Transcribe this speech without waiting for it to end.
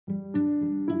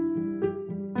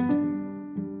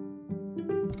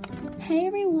Hey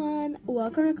everyone,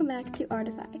 welcome back to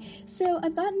Artify. So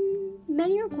I've gotten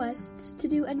many requests to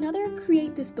do another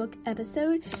Create This Book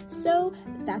episode, so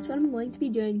that's what I'm going to be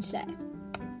doing today.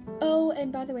 Oh,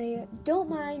 and by the way, don't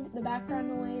mind the background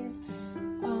noise.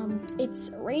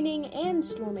 It's raining and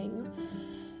storming.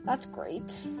 That's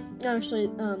great.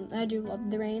 Actually, I do love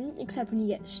the rain, except when you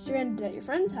get stranded at your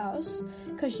friend's house,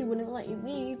 because she wouldn't let you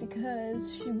leave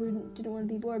because she didn't want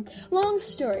to be bored. Long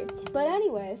story. But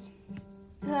anyways,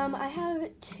 I have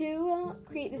two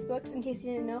Create This books, in case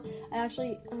you didn't know. I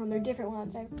actually, they're different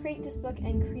ones. I have Create This Book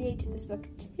and Create This Book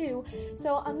 2.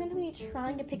 So I'm going to be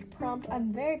trying to pick a prompt.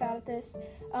 I'm very bad at this.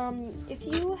 If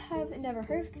you have never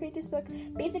heard of Create This Book,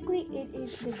 basically it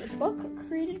is this book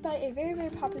created by a very, very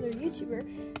popular YouTuber.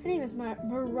 Her name is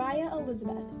Mariah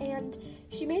Elizabeth, and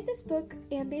she made this book,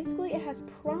 and basically it has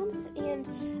prompts and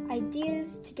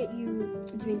ideas to get you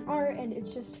doing art, and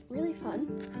it's just really fun.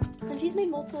 And she's made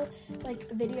multiple,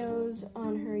 videos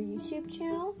on her YouTube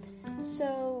channel,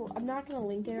 so I'm not going to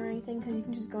link it or anything, because you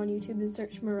can just go on YouTube and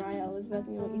search Mariah Elizabeth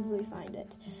and you'll easily find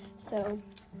it. So,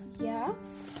 yeah.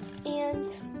 And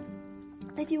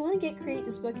if you want to Create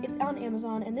This Book, it's on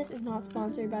Amazon, and this is not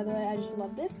sponsored, by the way. I just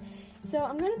love this. So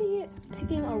I'm going to be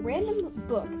picking a random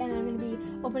book, and I'm going to be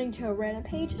opening to a random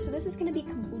page, so this is going to be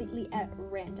completely at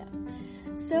random.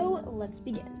 So let's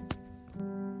begin.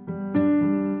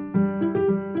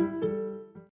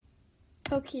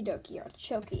 Okie dokie,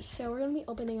 artichoke. So we're going to be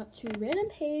opening up to a random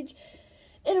page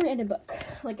in a random book,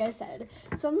 like I said.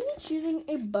 So I'm going to be choosing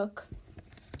a book,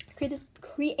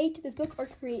 Create This Book or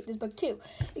Create This Book 2.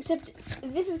 Except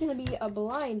this is going to be a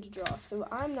blind draw, so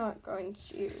I'm not going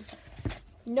to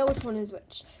know which one is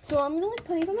which. So I'm going to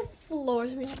put these on the floor,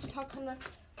 so we have to talk kind of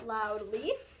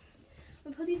loudly.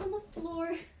 I'm going to put these on the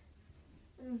floor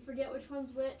and forget which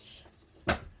one's which.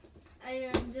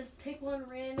 And just pick one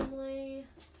randomly.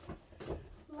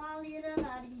 I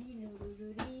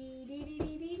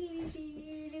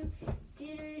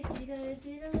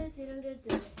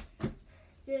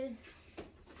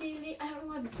don't know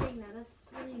why I'm saying that. That's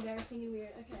really embarrassing and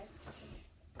weird. Okay.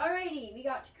 Alrighty, we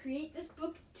got to Create This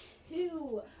Book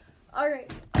 2.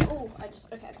 Alright.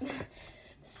 Okay.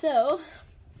 So,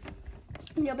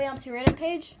 you'll be on to a random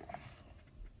page.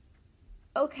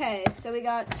 Okay, so we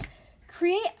got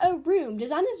create a room.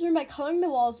 Design this room by coloring the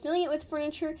walls, filling it with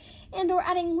furniture, and or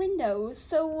adding windows.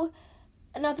 So,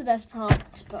 not the best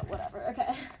prompt, but whatever.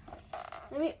 Okay.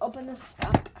 Let me open this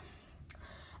up.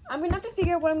 I'm going to have to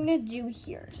figure out what I'm going to do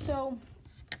here. So,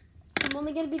 I'm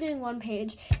only going to be doing one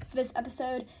page for this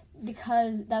episode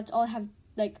because that's all I have,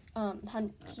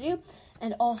 time to do.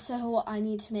 And also, I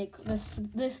need to make this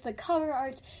the cover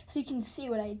art so you can see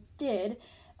what I did.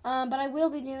 But I will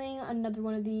be doing another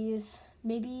one of these,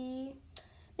 maybe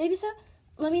so.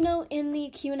 Let me know in the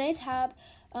Q&A tab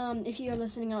if you're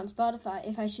listening on Spotify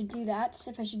if I should do that,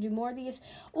 if I should do more of these,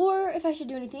 or if I should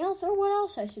do anything else, or what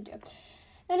else I should do.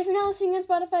 And if you're not listening on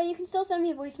Spotify, you can still send me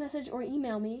a voice message or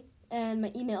email me, and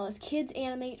my email is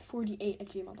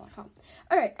kidsanimate48@gmail.com.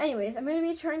 Alright, anyways, I'm going to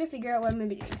be trying to figure out what I'm going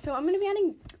to be doing. So I'm going to be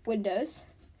adding windows,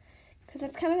 because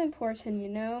that's kind of important, you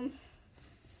know?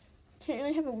 Can't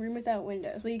really have a room without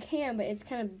windows. Well, you can, but it's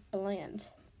kind of bland.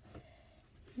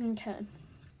 Okay.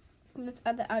 Let's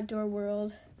add the outdoor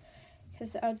world,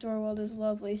 because the outdoor world is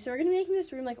lovely. So we're going to be making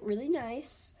this room, really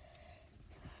nice.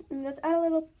 And let's add a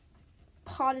little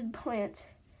potted plant,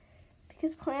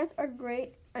 because plants are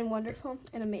great and wonderful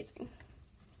and amazing.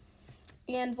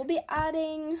 And we'll be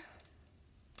adding,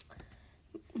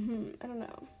 I don't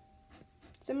know.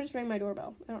 Someone just rang my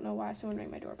doorbell. I don't know why someone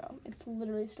rang my doorbell. It's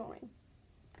literally storming.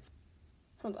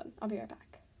 Hold on, I'll be right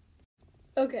back.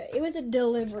 Okay, it was a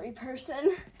delivery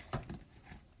person.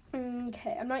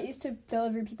 Okay, I'm not used to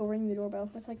delivery people ringing the doorbell.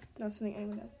 That's not something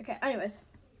anyone does. Okay, anyways.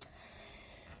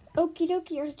 Okie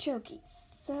dokie artichokes.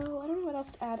 So, I don't know what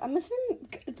else to add.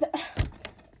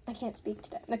 I can't speak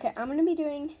today. Okay, I'm going to be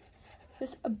doing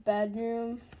just a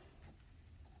bedroom.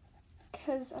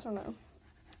 Because, I don't know.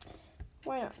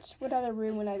 Why not? What other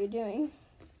room would I be doing?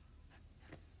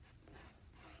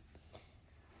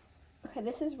 Okay,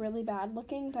 this is really bad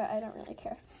looking, but I don't really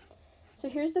care. So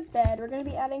here's the bed. We're going to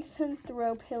be adding some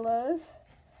throw pillows.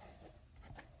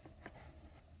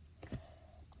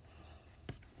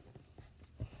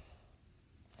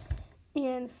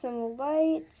 And some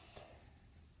lights.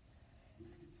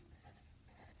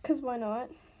 Because why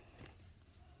not?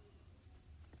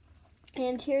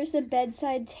 And here's the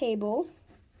bedside table.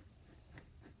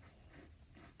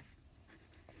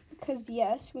 Because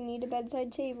yes, we need a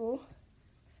bedside table.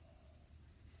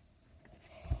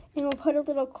 And we'll put a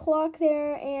little clock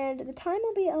there, and the time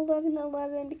will be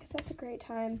 11:11 because that's a great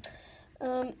time.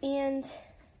 And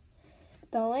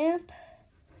the lamp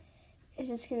is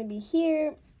just going to be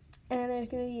here, and there's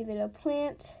going to be a little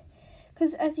plant,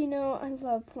 because as you know, I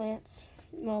love plants.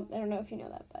 Well, I don't know if you know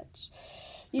that, but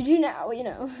you do now, you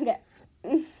know. Okay.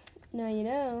 Now you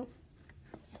know.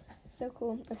 So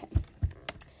cool. Okay.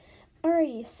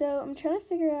 Alrighty, so I'm trying to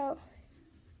figure out...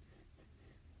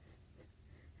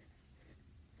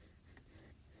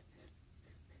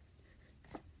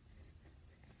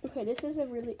 Okay, this is a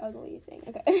really ugly thing.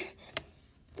 Okay.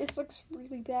 This looks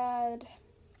really bad.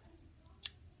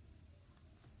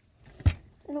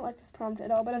 I don't like this prompt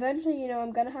at all, but eventually, you know,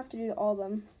 I'm gonna have to do all of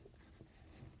them.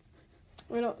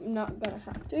 I'm not gonna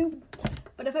have to,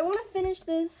 but if I want to finish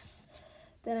this,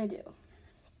 then I do.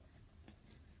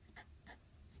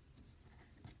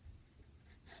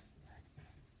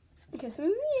 Okay, so I'm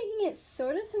making it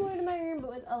sort of similar to my room,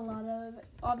 but with a lot of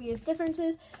obvious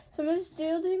differences. So I'm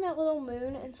still doing that little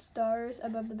moon and stars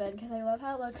above the bed because I love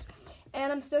how it looks.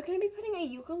 And I'm still going to be putting a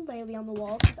ukulele on the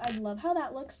wall because I love how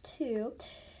that looks too.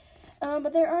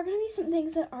 But there are going to be some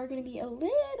things that are going to be a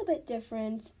little bit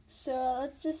different. So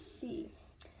let's just see.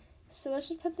 So let's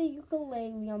just put the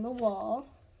ukulele on the wall.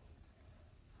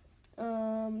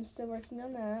 Still working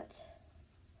on that.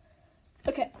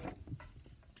 Okay.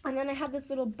 And then I have this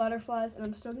little butterflies, and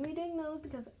I'm still going to be doing those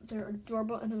because they're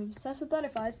adorable, and I'm obsessed with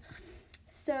butterflies.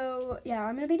 So, yeah,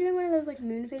 I'm going to be doing one of those, like,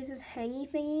 moon phases hangy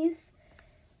thingies.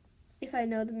 If I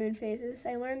know the moon phases.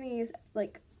 I learned these,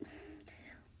 like,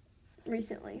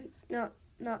 recently. Not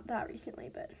that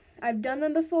recently, but I've done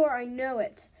them before. I know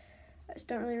it. I just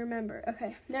don't really remember.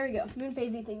 Okay, there we go. Moon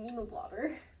phasey thingy, emo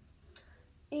blobber.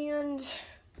 And...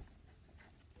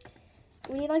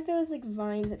 we need, like, those, like,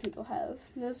 vines that people have.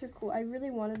 Those are cool. I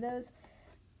really wanted those,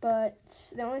 but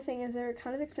the only thing is they're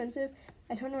kind of expensive.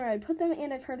 I don't know where I'd put them,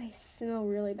 and I've heard they smell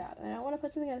really bad. And I don't want to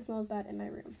put something that smells bad in my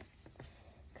room,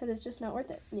 because it's just not worth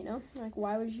it, you know? Like,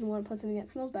 why would you want to put something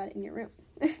that smells bad in your room?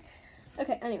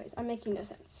 Okay, anyways, I'm making no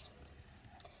sense.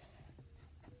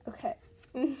 Okay.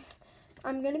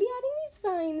 I'm going to be adding these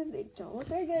vines. They don't look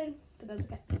very good, but that's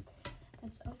okay.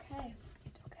 That's okay.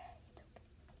 It's okay.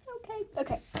 It's okay. It's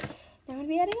okay. Okay. I'm going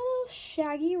to be adding a little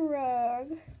shaggy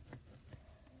rug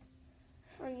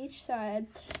on each side.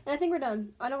 And I think we're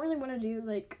done. I don't really want to do,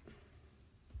 like,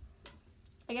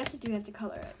 I guess I do have to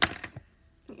color it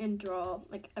and draw,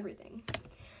 like, everything.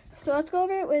 So let's go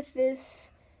over it with this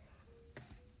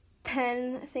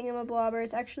pen thingamablobber.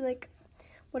 It's actually, like,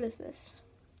 what is this?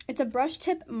 It's a brush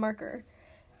tip marker.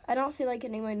 I don't feel like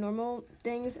getting my normal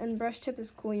things, and brush tip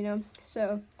is cool, you know?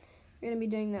 So we're going to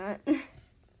be doing that.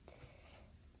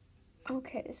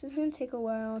 Okay, this is going to take a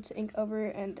while to ink over,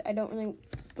 and I don't really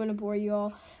want to bore you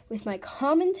all with my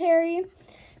commentary,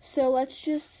 so let's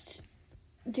just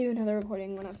do another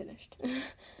recording when I'm finished.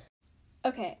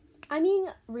 Okay, I'm being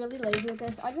really lazy with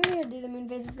this. I'm going to do the moon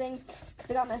phases thing,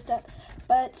 because I got messed up,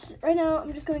 but right now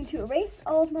I'm just going to erase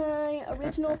all of my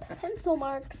original pencil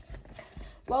marks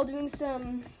while doing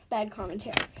some bad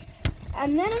commentary.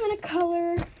 And then I'm going to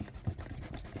color...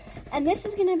 and this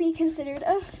is going to be considered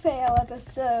a fail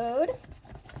episode.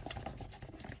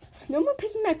 No more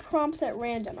picking my prompts at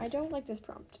random. I don't like this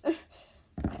prompt. Okay.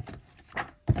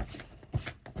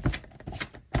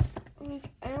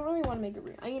 I don't really want to make a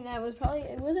room. I mean,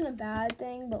 it wasn't a bad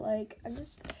thing, but, like, I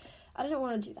didn't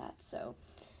want to do that, so,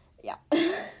 yeah.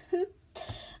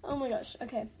 Oh my gosh,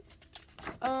 okay.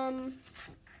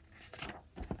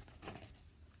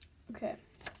 Okay.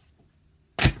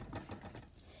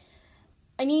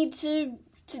 I need to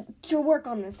work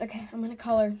on this. Okay, I'm gonna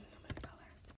color.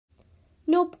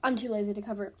 Nope, I'm too lazy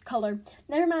to color.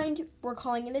 Never mind, we're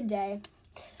calling it a day.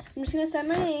 I'm just gonna set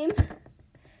my name.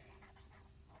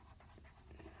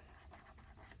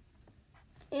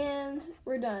 And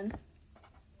we're done.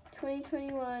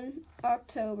 2021,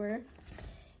 October.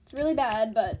 It's really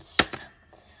bad, but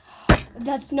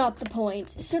that's not the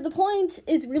point. So the point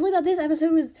is really that this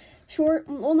episode was short.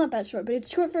 Well, not that short, but it's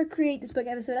short for a Create This Book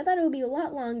episode. I thought it would be a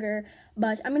lot longer,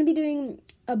 but I'm going to be doing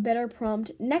a better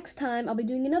prompt next time. I'll be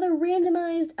doing another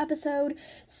randomized episode.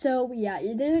 So, yeah,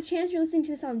 there's a chance you're listening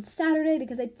to this on Saturday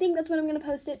because I think that's when I'm going to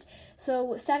post it.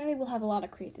 So, Saturday we'll have a lot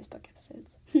of Create This Book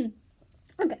episodes.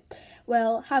 Okay.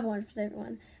 Well, have a wonderful day,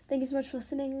 everyone. Thank you so much for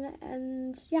listening,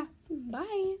 and yeah,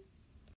 bye.